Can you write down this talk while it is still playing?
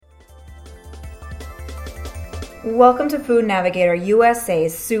Welcome to Food Navigator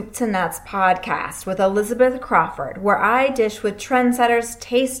USA's Soup to Nuts podcast with Elizabeth Crawford, where I dish with trendsetters,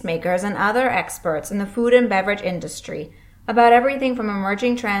 tastemakers, and other experts in the food and beverage industry about everything from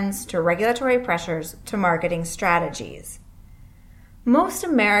emerging trends to regulatory pressures to marketing strategies. Most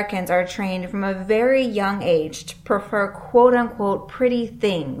Americans are trained from a very young age to prefer quote-unquote pretty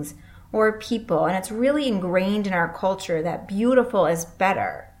things or people, and it's really ingrained in our culture that beautiful is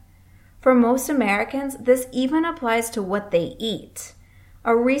better. For most Americans, this even applies to what they eat.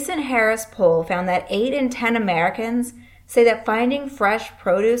 A recent Harris poll found that 8 in 10 Americans say that finding fresh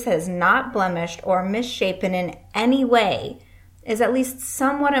produce that is not blemished or misshapen in any way is at least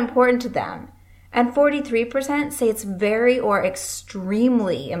somewhat important to them, and 43% say it's very or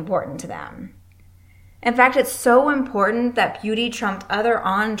extremely important to them. In fact, it's so important that beauty trumped other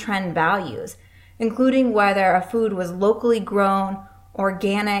on-trend values, including whether a food was locally grown,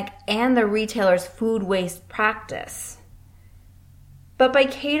 organic, and the retailer's food waste practice. But by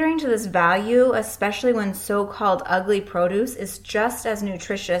catering to this value, especially when so-called ugly produce is just as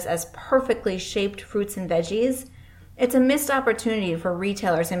nutritious as perfectly shaped fruits and veggies, it's a missed opportunity for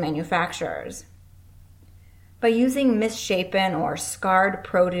retailers and manufacturers. By using misshapen or scarred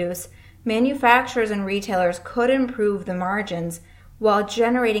produce, manufacturers and retailers could improve the margins while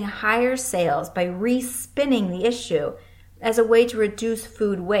generating higher sales by re-spinning the issue as a way to reduce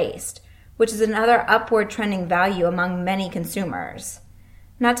food waste, which is another upward trending value among many consumers.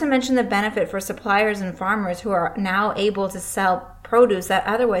 Not to mention the benefit for suppliers and farmers who are now able to sell produce that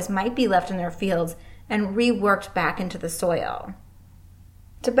otherwise might be left in their fields and reworked back into the soil.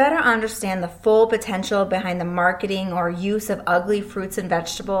 To better understand the full potential behind the marketing or use of ugly fruits and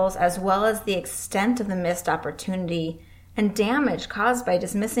vegetables, as well as the extent of the missed opportunity and damage caused by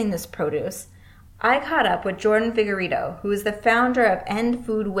dismissing this produce, I caught up with Jordan Figueredo, who is the founder of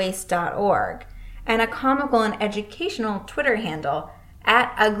EndFoodWaste.org and a comical and educational Twitter handle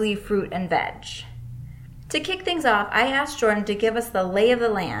 @UglyFruitAndVeg. To kick things off, I asked Jordan to give us the lay of the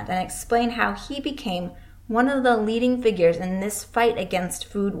land and explain how he became one of the leading figures in this fight against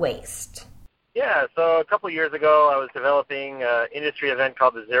food waste. Yeah, so a couple of years ago, I was developing an industry event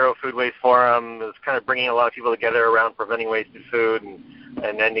called the Zero Food Waste Forum. It was kind of bringing a lot of people together around preventing wasted food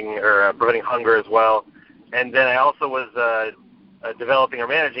and ending or preventing hunger as well. And then I also was developing or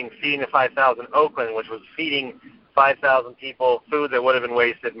managing Feeding the 5,000 Oakland, which was feeding 5,000 people food that would have been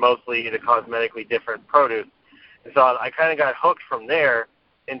wasted, mostly the cosmetically different produce. And so I kind of got hooked from there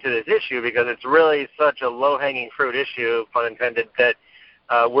into this issue because it's really such a low-hanging fruit issue, pun intended, that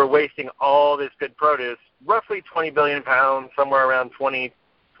we're wasting all this good produce, roughly 20 billion pounds, somewhere around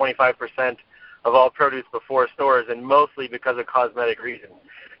 20-25% of all produce before stores, and mostly because of cosmetic reasons.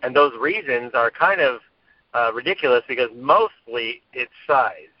 And those reasons are kind of ridiculous because mostly it's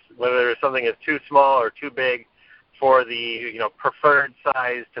size, whether something is too small or too big for the preferred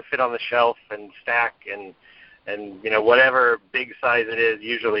size to fit on the shelf and stack and whatever big size it is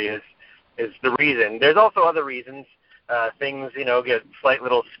usually is the reason. There's also other reasons. Things, get slight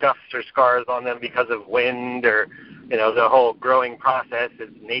little scuffs or scars on them because of wind or, the whole growing process.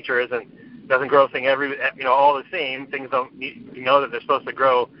 Nature doesn't grow things all the same. Things don't that they're supposed to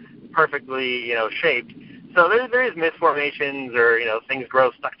grow perfectly, shaped. So there is misformations or, things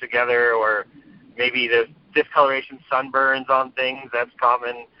grow stuck together, or maybe there's discoloration, sunburns on things. That's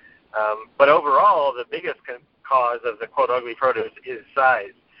common. But overall, the biggest cause of the quote ugly produce is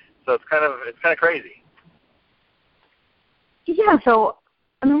size. So it's kind of crazy. Yeah, so,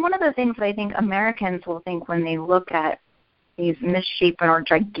 one of the things that I think Americans will think when they look at these misshapen or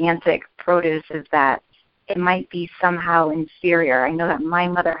gigantic produce is that it might be somehow inferior. I know that my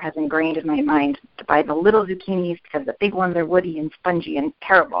mother has ingrained in my mind to buy the little zucchinis because the big ones are woody and spongy and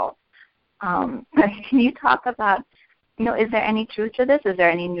terrible. Can you talk about, is there any truth to this? Is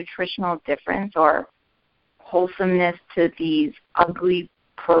there any nutritional difference or wholesomeness to these ugly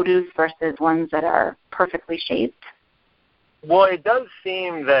produce versus ones that are perfectly shaped? Well, it does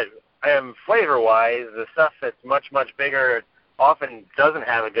seem that flavor-wise, the stuff that's much, much bigger often doesn't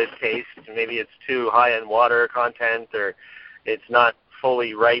have a good taste. Maybe it's too high in water content, or it's not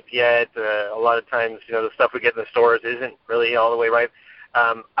fully ripe yet. A lot of times, the stuff we get in the stores isn't really all the way ripe.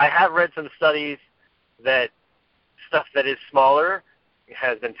 I have read some studies that stuff that is smaller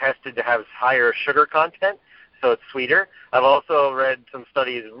has been tested to have higher sugar content, so it's sweeter. I've also read some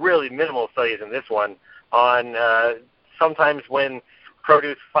studies, really minimal studies in this one, on sometimes when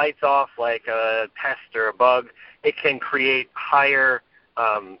produce fights off like a pest or a bug, it can create higher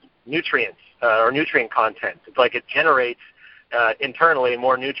nutrients or nutrient content. It's like it generates internally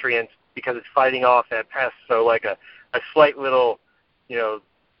more nutrients because it's fighting off that pest. So like a slight little,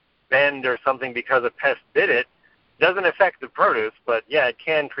 bend or something because a pest bit it doesn't affect the produce, but yeah, it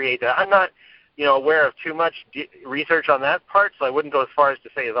can create that. I'm not, aware of too much research on that part, so I wouldn't go as far as to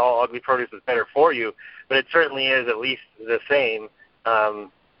say that all ugly produce is better for you, but it certainly is at least the same.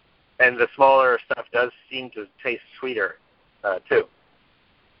 And the smaller stuff does seem to taste sweeter, too.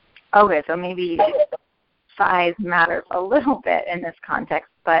 Okay, so maybe size matters a little bit in this context,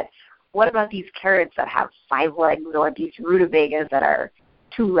 but what about these carrots that have 5 legs or these rutabagas that are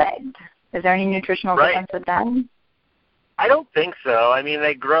 2-legged? Is there any nutritional difference with them? I don't think so. I mean,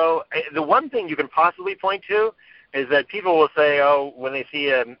 they grow. The one thing you can possibly point to is that people will say, when they see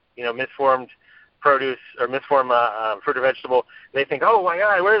a misformed produce or misformed fruit or vegetable, they think, oh my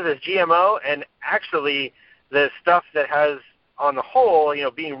God, where is this GMO? And actually, the stuff that has, on the whole,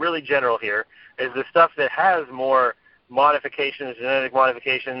 being really general here, is the stuff that has more modifications, genetic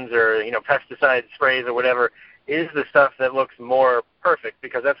modifications, or pesticide sprays or whatever, is the stuff that looks more perfect,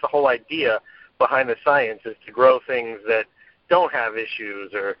 because that's the whole idea behind the science, is to grow things that don't have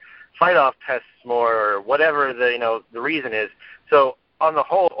issues or fight off pests more or whatever the reason is. So on the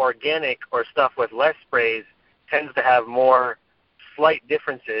whole, organic or stuff with less sprays tends to have more slight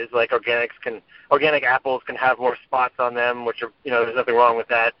differences. Like organic apples can have more spots on them, which are, there's nothing wrong with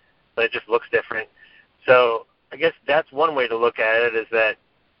that, but it just looks different. So I guess that's one way to look at it, is that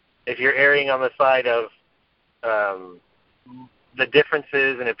if you're erring on the side of the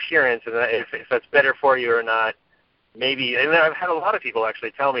differences in appearance, and if that's better for you or not, maybe. And I've had a lot of people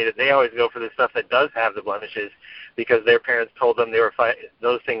actually tell me that they always go for the stuff that does have the blemishes because their parents told them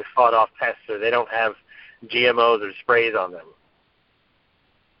those things fought off pests, or they don't have GMOs or sprays on them.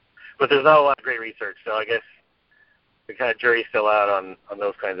 But there's not a lot of great research, so I guess the kind of jury's still out on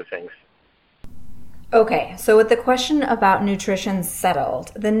those kinds of things. Okay, so with the question about nutrition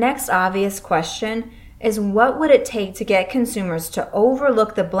settled, the next obvious question is, what would it take to get consumers to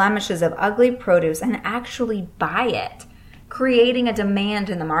overlook the blemishes of ugly produce and actually buy it, creating a demand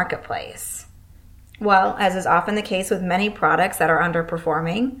in the marketplace? Well, as is often the case with many products that are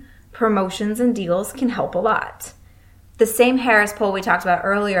underperforming, promotions and deals can help a lot. The same Harris poll we talked about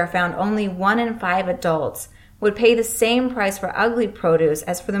earlier found only 1 in 5 adults would pay the same price for ugly produce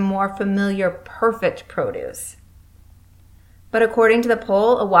as for the more familiar perfect produce. But according to the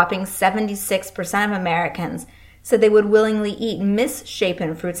poll, a whopping 76% of Americans said they would willingly eat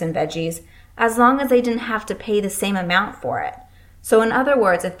misshapen fruits and veggies as long as they didn't have to pay the same amount for it. So in other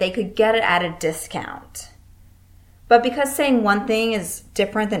words, if they could get it at a discount. But because saying one thing is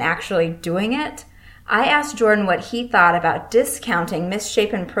different than actually doing it, I asked Jordan what he thought about discounting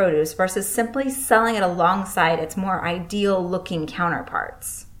misshapen produce versus simply selling it alongside its more ideal-looking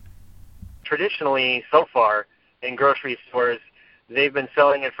counterparts. Traditionally, so far, in grocery stores, they've been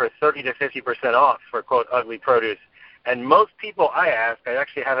selling it for 30 to 50% off for, quote, ugly produce. And most people I ask, I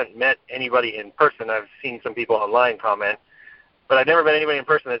actually haven't met anybody in person. I've seen some people online comment, but I've never met anybody in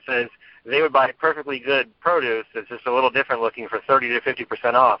person that says they would buy perfectly good produce that's just a little different looking for 30 to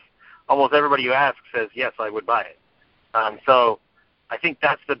 50% off. Almost everybody you ask says, yes, I would buy it. So I think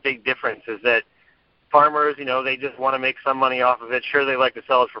that's the big difference, is that farmers, they just want to make some money off of it. Sure, they like to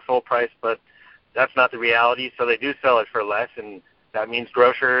sell it for full price, but that's not the reality, so they do sell it for less, and that means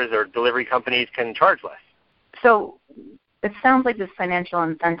grocers or delivery companies can charge less. So it sounds like this financial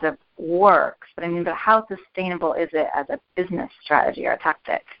incentive works, but but how sustainable is it as a business strategy or a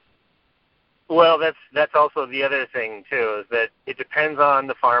tactic? Well, that's also the other thing, too, is that it depends on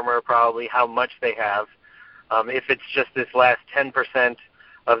the farmer probably how much they have. If it's just this last 10%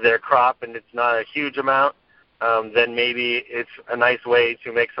 of their crop and it's not a huge amount, then maybe it's a nice way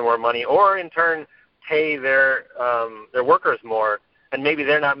to make some more money, or in turn pay their workers more, and maybe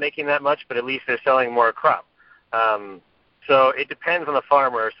they're not making that much, but at least they're selling more crop. So it depends on the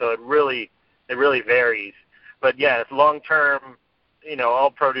farmer. So it really varies. But yes, long term, all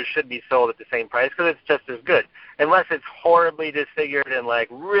produce should be sold at the same price because it's just as good. Unless it's horribly disfigured and like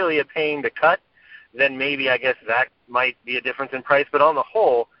really a pain to cut, then maybe I guess that might be a difference in price. But on the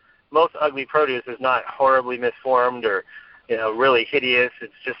whole, most ugly produce is not horribly misformed or, really hideous.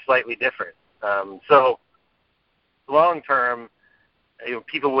 It's just slightly different. So long term,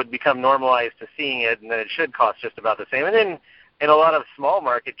 people would become normalized to seeing it, and then it should cost just about the same. And then in a lot of small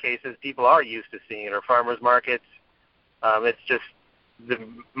market cases, people are used to seeing it, or farmers markets. It's just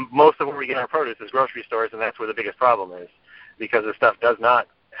most of where we get our produce is grocery stores, and that's where the biggest problem is, because the stuff does not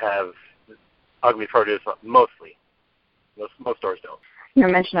have ugly produce mostly. Most stores don't. Your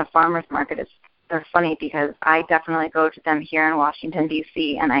mention of farmers market they're funny because I definitely go to them here in Washington,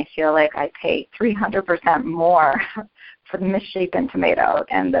 D.C., and I feel like I pay 300% more for the misshapen tomato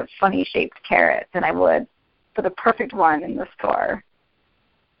and the funny-shaped carrot than I would for the perfect one in the store.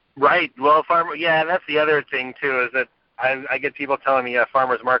 Right. Well, yeah, that's the other thing too, is that I get people telling me,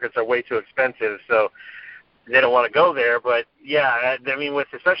 farmers markets are way too expensive, so they don't want to go there. But yeah, I mean,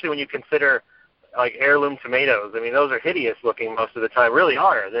 especially when you consider like heirloom tomatoes. I mean, those are hideous looking most of the time. Really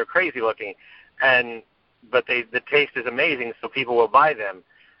are. They're crazy looking, but the taste is amazing, so people will buy them.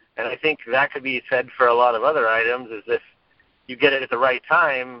 And I think that could be said for a lot of other items. Is if you get it at the right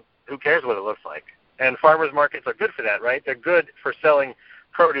time, who cares what it looks like? And farmers markets are good for that, right? They're good for selling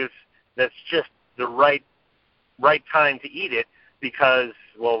produce that's just the right time to eat it, because,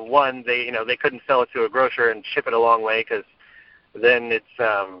 well, one, they couldn't sell it to a grocer and ship it a long way, because then it's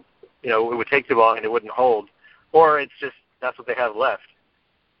it would take too long and it wouldn't hold, or it's just that's what they have left.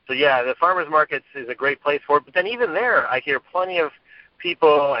 So yeah, the farmers markets is a great place for it. But then even there, I hear plenty of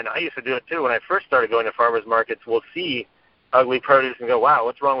people, and I used to do it too when I first started going to farmers markets, will see ugly produce and go, wow,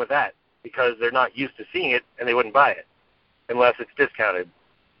 what's wrong with that? Because they're not used to seeing it and they wouldn't buy it unless it's discounted.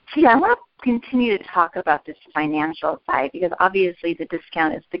 Yeah, I want to continue to talk about this financial side, because obviously the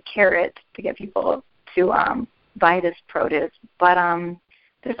discount is the carrot to get people to buy this produce. But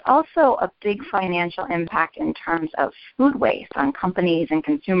there's also a big financial impact in terms of food waste on companies and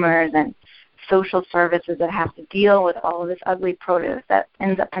consumers and social services that have to deal with all of this ugly produce that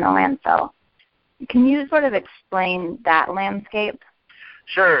ends up in a landfill. Can you sort of explain that landscape?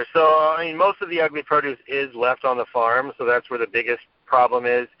 Sure. So, I mean, most of the ugly produce is left on the farm, so that's where the biggest problem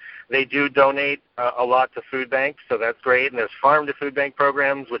is. They do donate a lot to food banks, so that's great. And there's farm-to-food bank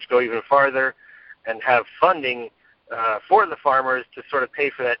programs, which go even farther and have funding for the farmers to sort of pay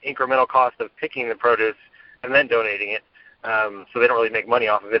for that incremental cost of picking the produce and then donating it. So they don't really make money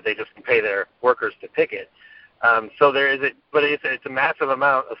off of it. They just can pay their workers to pick it. So there is but it's a massive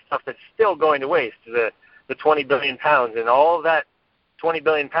amount of stuff that's still going to waste. The 20 billion pounds, and all of that 20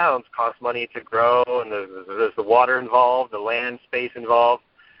 billion pounds costs money to grow, and there's the water involved, the land space involved,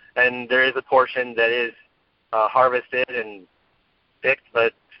 and there is a portion that is harvested and picked,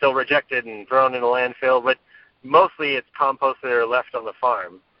 but still rejected and thrown in a landfill. But mostly it's compost that are left on the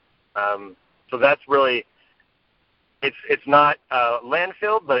farm. So that's really, it's not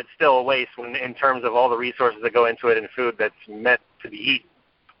landfill, but it's still a waste in terms of all the resources that go into it and food that's meant to be eaten.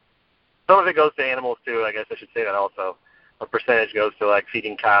 Some of it goes to animals too, I guess I should say that also. A percentage goes to like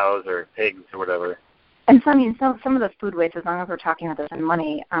feeding cows or pigs or whatever. And so, I mean, some of the food waste, as long as we're talking about this in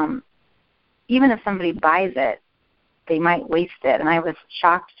money, even if somebody buys it, they might waste it. And I was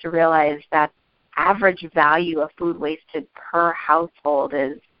shocked to realize that average value of food wasted per household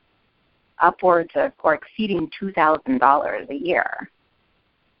is upwards of or exceeding $2,000 a year.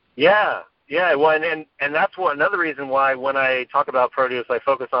 Yeah. Well, and that's another reason why when I talk about produce, I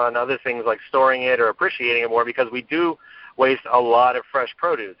focus on other things like storing it or appreciating it more, because we do waste a lot of fresh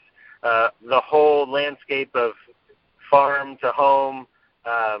produce. The whole landscape of farm to home,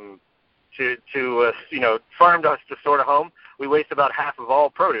 farm to store to home, we waste about half of all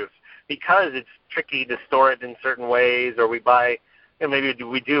produce because it's tricky to store it in certain ways, or we buy, maybe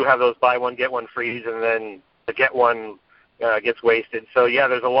we do have those buy one, get one frees, and then the get one gets wasted. So, yeah,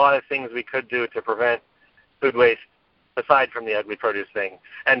 there's a lot of things we could do to prevent food waste aside from the ugly produce thing.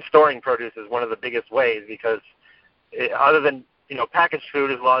 And storing produce is one of the biggest ways, because other than, packaged food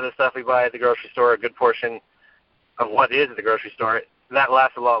is a lot of the stuff we buy at the grocery store, a good portion of what is at the grocery store. That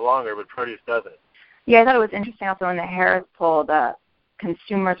lasts a lot longer, but produce doesn't. Yeah, I thought it was interesting also in the Harris poll that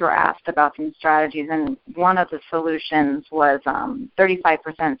consumers were asked about some strategies, and one of the solutions was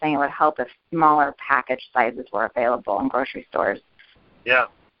 35% saying it would help if smaller package sizes were available in grocery stores. Yeah,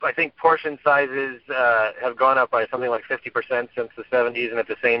 I think portion sizes have gone up by something like 50% since the 70s, and at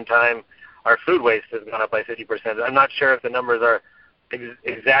the same time, our food waste has gone up by 50%. I'm not sure if the numbers are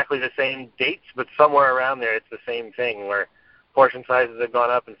exactly the same dates, but somewhere around there it's the same thing, where portion sizes have gone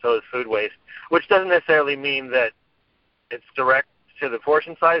up and so has food waste, which doesn't necessarily mean that it's direct to the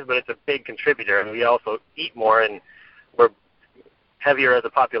portion size, but it's a big contributor. And we also eat more, and we're heavier as a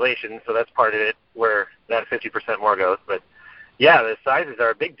population, so that's part of it, where that 50% more goes. But yeah, the sizes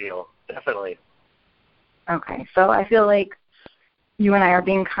are a big deal, definitely. Okay, so I feel like you and I are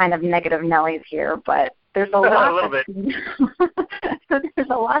being kind of negative Nellies here, but there's a lot. A little bit. So there's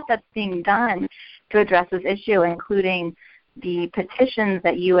a lot that's being done to address this issue, including the petitions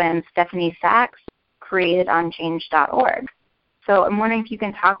that you and Stephanie Sachs created on change.org. So I'm wondering if you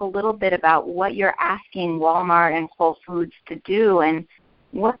can talk a little bit about what you're asking Walmart and Whole Foods to do and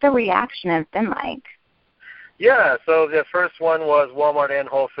what the reaction has been like. Yeah, so the first one was Walmart and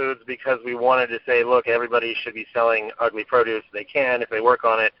Whole Foods, because we wanted to say, look, everybody should be selling ugly produce. They can if they work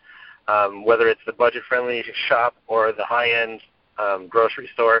on it, whether it's the budget-friendly shop or the high-end grocery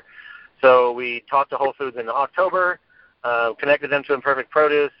store. So we talked to Whole Foods in October. connected them to Imperfect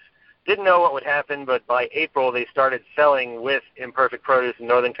Produce. Didn't know what would happen, but by April they started selling with Imperfect Produce in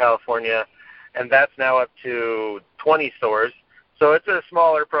Northern California, and that's now up to 20 stores. So it's a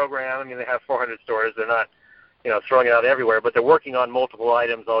smaller program. I mean, they have 400 stores. They're not, throwing it out everywhere, but they're working on multiple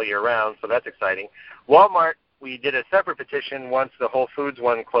items all year round, so that's exciting. Walmart, we did a separate petition once the Whole Foods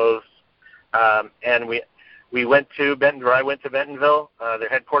one closed, and we went to Bentonville. I went to Bentonville, their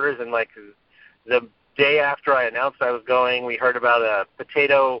headquarters, and like the day after I announced I was going, we heard about a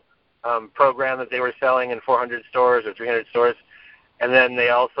potato program that they were selling in 400 stores or 300 stores, and then they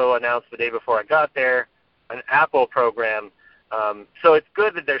also announced the day before I got there an apple program. So it's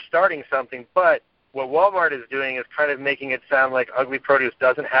good that they're starting something, but what Walmart is doing is kind of making it sound like ugly produce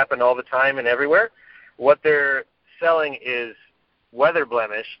doesn't happen all the time and everywhere. What they're selling is weather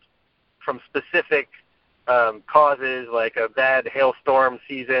blemished from specific causes, like a bad hailstorm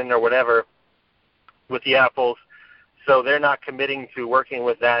season or whatever with the apples. So they're not committing to working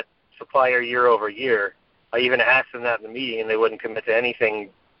with that supplier year over year. I even asked them that in the meeting, and they wouldn't commit to anything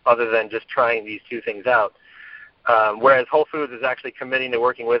other than just trying these two things out. Whereas Whole Foods is actually committing to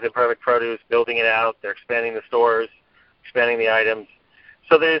working with Imperfect Produce, building it out. They're expanding the stores, expanding the items.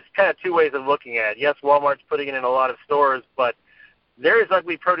 So there's kind of two ways of looking at it. Yes, Walmart's putting it in a lot of stores, but there is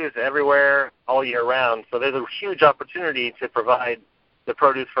ugly produce everywhere all year round. So there's a huge opportunity to provide the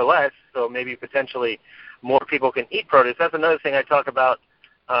produce for less, so maybe potentially more people can eat produce. That's another thing I talk about,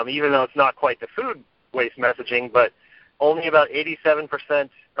 even though it's not quite the food waste messaging, but only about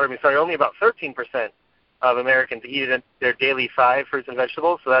 13% of Americans eat their daily 5 fruits and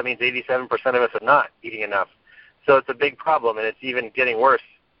vegetables, so that means 87% of us are not eating enough. So it's a big problem, and it's even getting worse.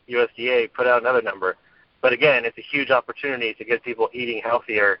 USDA put out another number. But again, it's a huge opportunity to get people eating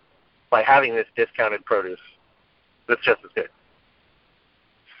healthier by having this discounted produce. That's just as good.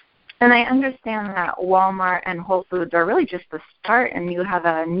 And I understand that Walmart and Whole Foods are really just the start, and you have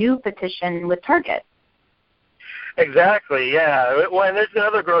a new petition with Target. Exactly, yeah. Well, and there's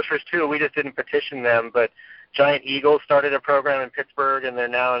other grocers, too. We just didn't petition them, but Giant Eagle started a program in Pittsburgh, and they're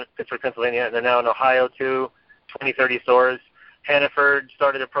now in Pittsburgh, Pennsylvania, and they're now in Ohio, too, 20, 30 stores. Hannaford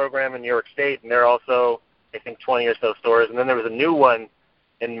started a program in New York State, and they're also, I think, 20 or so stores. And then there was a new one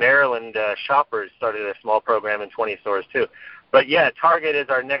in Maryland. Shoppers started a small program in 20 stores, too. But, yeah, Target is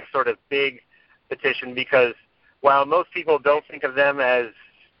our next sort of big petition because while most people don't think of them as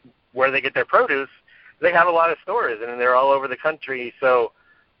where they get their produce, they have a lot of stores, and they're all over the country, so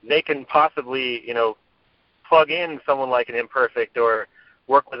they can possibly, plug in someone like an Imperfect or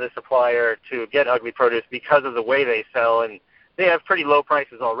work with a supplier to get ugly produce because of the way they sell, and they have pretty low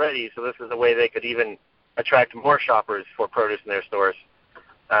prices already, so this is a way they could even attract more shoppers for produce in their stores.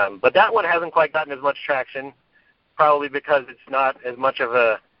 But that one hasn't quite gotten as much traction, probably because it's not as much of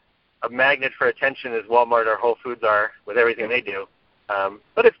a magnet for attention as Walmart or Whole Foods are with everything they do.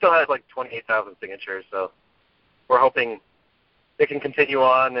 But it still has like 28,000 signatures, so we're hoping they can continue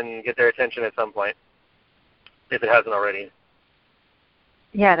on and get their attention at some point, if it hasn't already.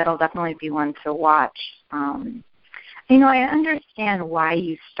 Yeah, that'll definitely be one to watch. I understand why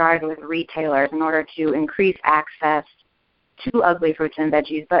you started with retailers in order to increase access to ugly fruits and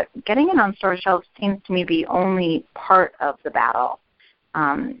veggies, but getting it on store shelves seems to me to be only part of the battle.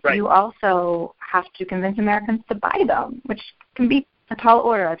 Right. You also have to convince Americans to buy them, which can be a tall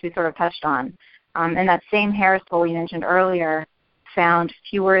order, as we sort of touched on. And that same Harris poll we mentioned earlier found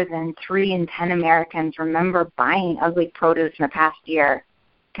fewer than 3 in 10 Americans remember buying ugly produce in the past year,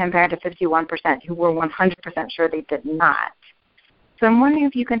 compared to 51% who were 100% sure they did not. So I'm wondering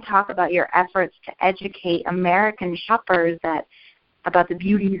if you can talk about your efforts to educate American shoppers about the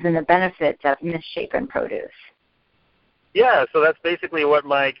beauties and the benefits of misshapen produce. Yeah, so that's basically what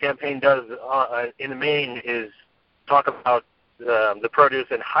my campaign does in the main is talk about the produce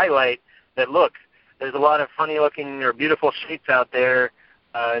and highlight that, look, there's a lot of funny-looking or beautiful shapes out there,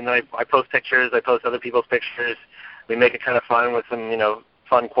 and I post pictures, I post other people's pictures. We make it kind of fun with some,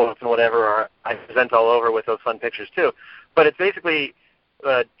 fun quotes and whatever, or I present all over with those fun pictures too. But it's basically,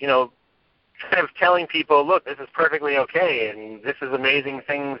 kind of telling people, look, this is perfectly okay, and this is amazing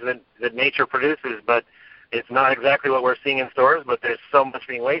things that nature produces, but it's not exactly what we're seeing in stores, but there's so much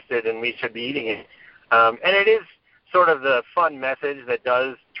being wasted, and we should be eating it. And it is sort of the fun message that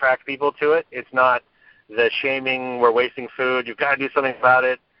does attract people to it. It's not the shaming, we're wasting food, you've got to do something about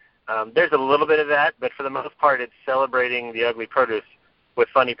it. There's a little bit of that, but for the most part, it's celebrating the ugly produce with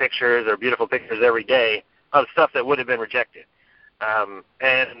funny pictures or beautiful pictures every day of stuff that would have been rejected.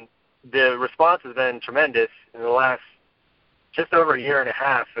 And the response has been tremendous. In the last just over a year and a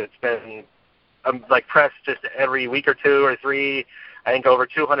half, it's been press just every week or 2 or 3. I think over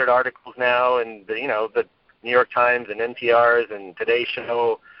 200 articles now, and the New York Times and NPR's and Today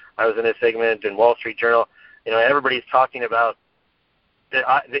Show. I was in a segment in Wall Street Journal. Everybody's talking about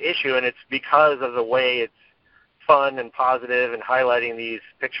the issue, and it's because of the way it's fun and positive and highlighting these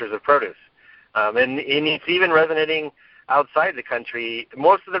pictures of produce. And it's even resonating outside the country.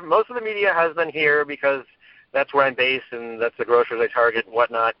 Most of the media has been here because that's where I'm based and that's the grocers I target and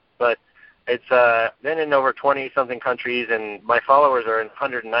whatnot. But it's been in over 20-something countries, and my followers are in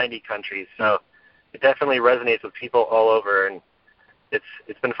 190 countries. So it definitely resonates with people all over, and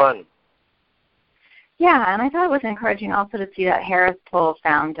it's been fun. Yeah, and I thought it was encouraging also to see that Harris poll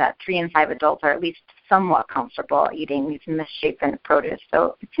found that 3 in 5 adults are at least somewhat comfortable eating these misshapen produce.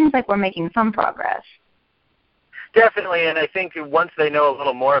 So it seems like we're making some progress. Definitely, and I think once they know a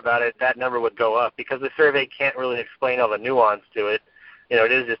little more about it, that number would go up because the survey can't really explain all the nuance to it.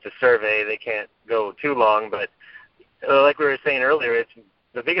 It is just a survey. They can't go too long, but like we were saying earlier,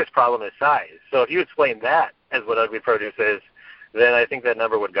 the biggest problem is size. So if you explain that as what ugly produce is, then I think that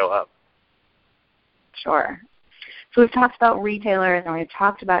number would go up. Sure. So we've talked about retailers and we've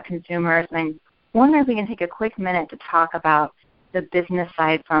talked about consumers, and I'm wondering if we can take a quick minute to talk about the business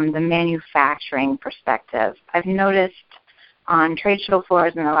side from the manufacturing perspective. I've noticed on trade show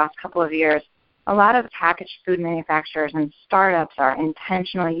floors in the last couple of years, a lot of packaged food manufacturers and startups are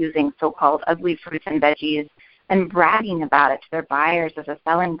intentionally using so-called ugly fruits and veggies and bragging about it to their buyers as a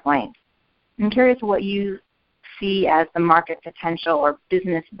selling point. I'm curious what you see as the market potential or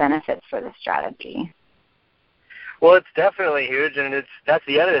business benefits for this strategy. Well, it's definitely huge, and that's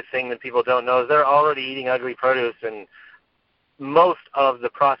the other thing that people don't know is they're already eating ugly produce, and most of the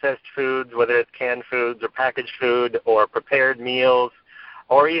processed foods, whether it's canned foods or packaged food or prepared meals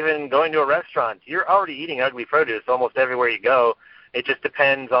or even going to a restaurant, you're already eating ugly produce almost everywhere you go. It just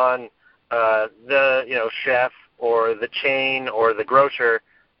depends on the chef or the chain or the grocer,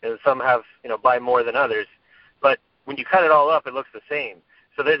 and some have buy more than others. But when you cut it all up, it looks the same.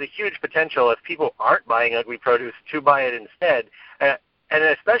 So there's a huge potential if people aren't buying ugly produce to buy it instead, and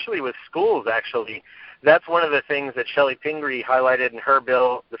especially with schools, actually. That's one of the things that Shelley Pingree highlighted in her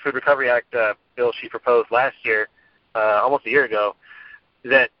bill, the Food Recovery Act bill she proposed last year, almost a year ago,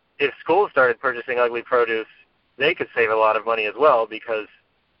 that if schools started purchasing ugly produce, they could save a lot of money as well, because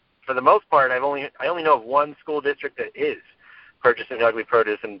for the most part, I only know of one school district that is purchasing ugly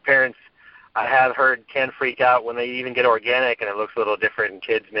produce, and parents I have heard can freak out when they even get organic and it looks a little different and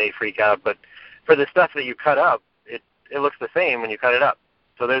kids may freak out. But for the stuff that you cut up, it looks the same when you cut it up.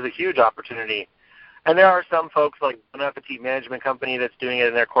 So there's a huge opportunity. And there are some folks like Bon Appetit Management Company that's doing it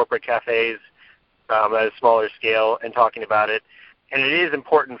in their corporate cafes at a smaller scale and talking about it. And it is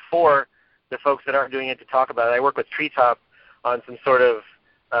important for the folks that aren't doing it to talk about it. I work with Treetop on some sort of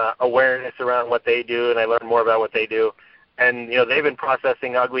awareness around what they do, and I learn more about what they do. And, they've been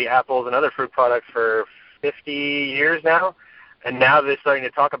processing ugly apples and other fruit products for 50 years now, and now they're starting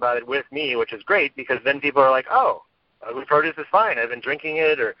to talk about it with me, which is great because then people are like, oh, ugly produce is fine. I've been drinking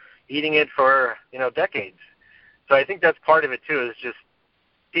it or eating it for, decades. So I think that's part of it, too, is just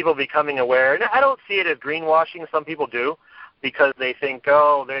people becoming aware. And I don't see it as greenwashing. Some people do because they think,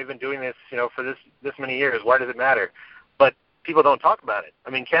 oh, they've been doing this, for this many years. Why does it matter? But people don't talk about it.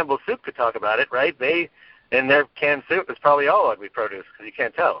 I mean, Campbell's Soup could talk about it, right? And their canned soup is probably all ugly produce because you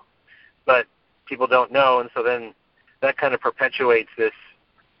can't tell. But people don't know, and so then that kind of perpetuates this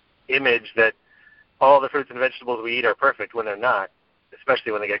image that all the fruits and vegetables we eat are perfect when they're not,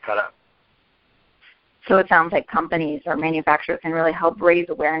 especially when they get cut up. So it sounds like companies or manufacturers can really help raise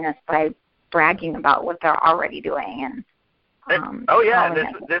awareness by bragging about what they're already doing. And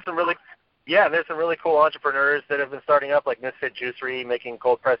there's some really cool entrepreneurs that have been starting up, like Misfit Juicery, making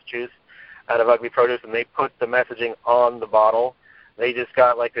cold pressed juice out of ugly produce, and they put the messaging on the bottle. They just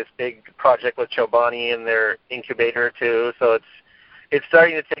got like this big project with Chobani in their incubator too, so it's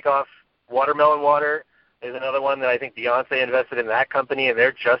starting to take off. Watermelon water is another one that I think Beyonce invested in that company, and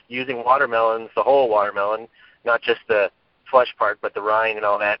they're just using watermelons, the whole watermelon, not just the flesh part, but the rind and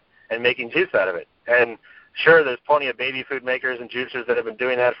all that, and making juice out of it. And sure, there's plenty of baby food makers and juicers that have been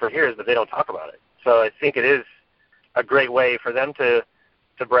doing that for years, but they don't talk about it. So I think it is a great way for them to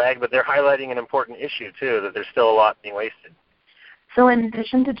brag, but they're highlighting an important issue, too, that there's still a lot being wasted. So in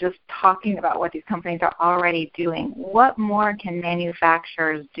addition to just talking about what these companies are already doing, what more can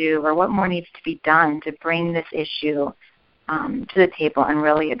manufacturers do, or what more needs to be done to bring this issue to the table and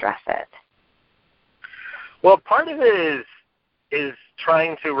really address it? Well, part of it is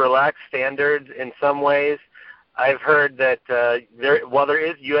trying to relax standards in some ways. I've heard that while there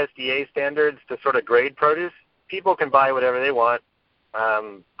is USDA standards to sort of grade produce, people can buy whatever they want.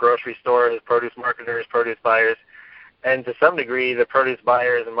 Grocery stores, produce marketers, produce buyers. And to some degree, the produce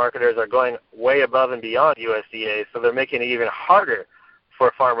buyers and marketers are going way above and beyond USDA, so they're making it even harder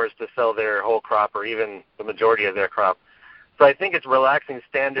for farmers to sell their whole crop or even the majority of their crop. So I think it's relaxing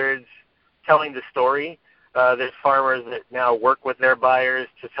standards, telling the story. There's farmers that now work with their buyers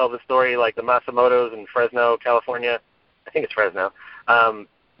to tell the story, like the Matsumotos in Fresno, California. I think it's Fresno.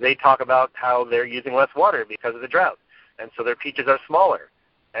 They talk about how they're using less water because of the drought, and so their peaches are smaller.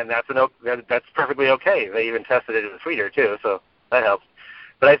 And that's perfectly okay. They even tested it as a sweeter, too, so that helps.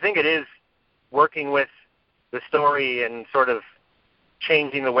 But I think it is working with the story and sort of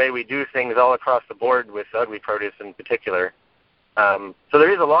changing the way we do things all across the board with ugly produce in particular. So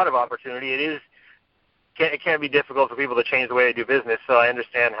there is a lot of opportunity. It can be difficult for people to change the way they do business, so I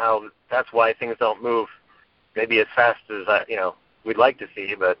understand how that's why things don't move maybe as fast as we'd like to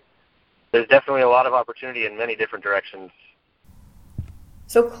see, but there's definitely a lot of opportunity in many different directions.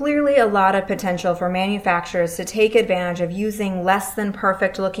 So clearly a lot of potential for manufacturers to take advantage of using less than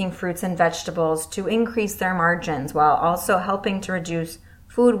perfect looking fruits and vegetables to increase their margins while also helping to reduce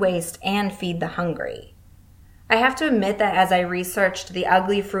food waste and feed the hungry. I have to admit that as I researched the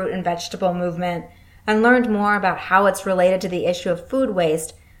ugly fruit and vegetable movement and learned more about how it's related to the issue of food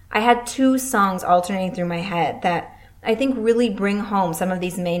waste, I had two songs alternating through my head that I think really bring home some of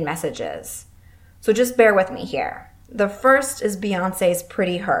these main messages. So just bear with me here. The first is Beyonce's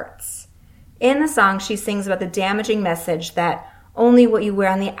Pretty Hurts. In the song, she sings about the damaging message that only what you wear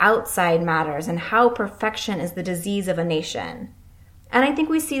on the outside matters and how perfection is the disease of a nation. And I think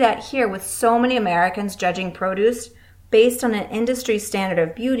we see that here with so many Americans judging produce based on an industry standard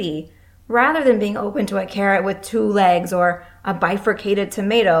of beauty rather than being open to a carrot with two legs or a bifurcated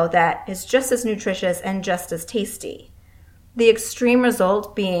tomato that is just as nutritious and just as tasty. The extreme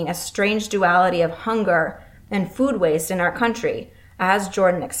result being a strange duality of hunger and food waste in our country, as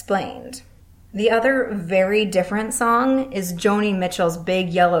Jordan explained. The other very different song is Joni Mitchell's Big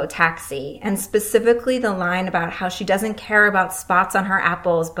Yellow Taxi, and specifically the line about how she doesn't care about spots on her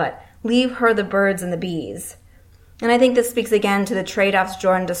apples, but leave her the birds and the bees. And I think this speaks again to the trade-offs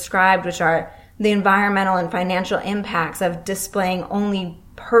Jordan described, which are the environmental and financial impacts of displaying only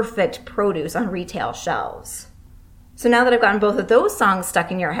perfect produce on retail shelves. So now that I've gotten both of those songs stuck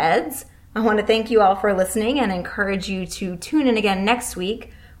in your heads, I want to thank you all for listening and encourage you to tune in again next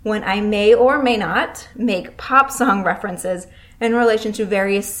week when I may or may not make pop song references in relation to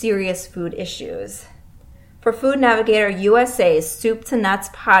various serious food issues. For Food Navigator USA's Soup to Nuts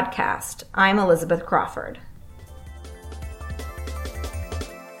podcast, I'm Elizabeth Crawford.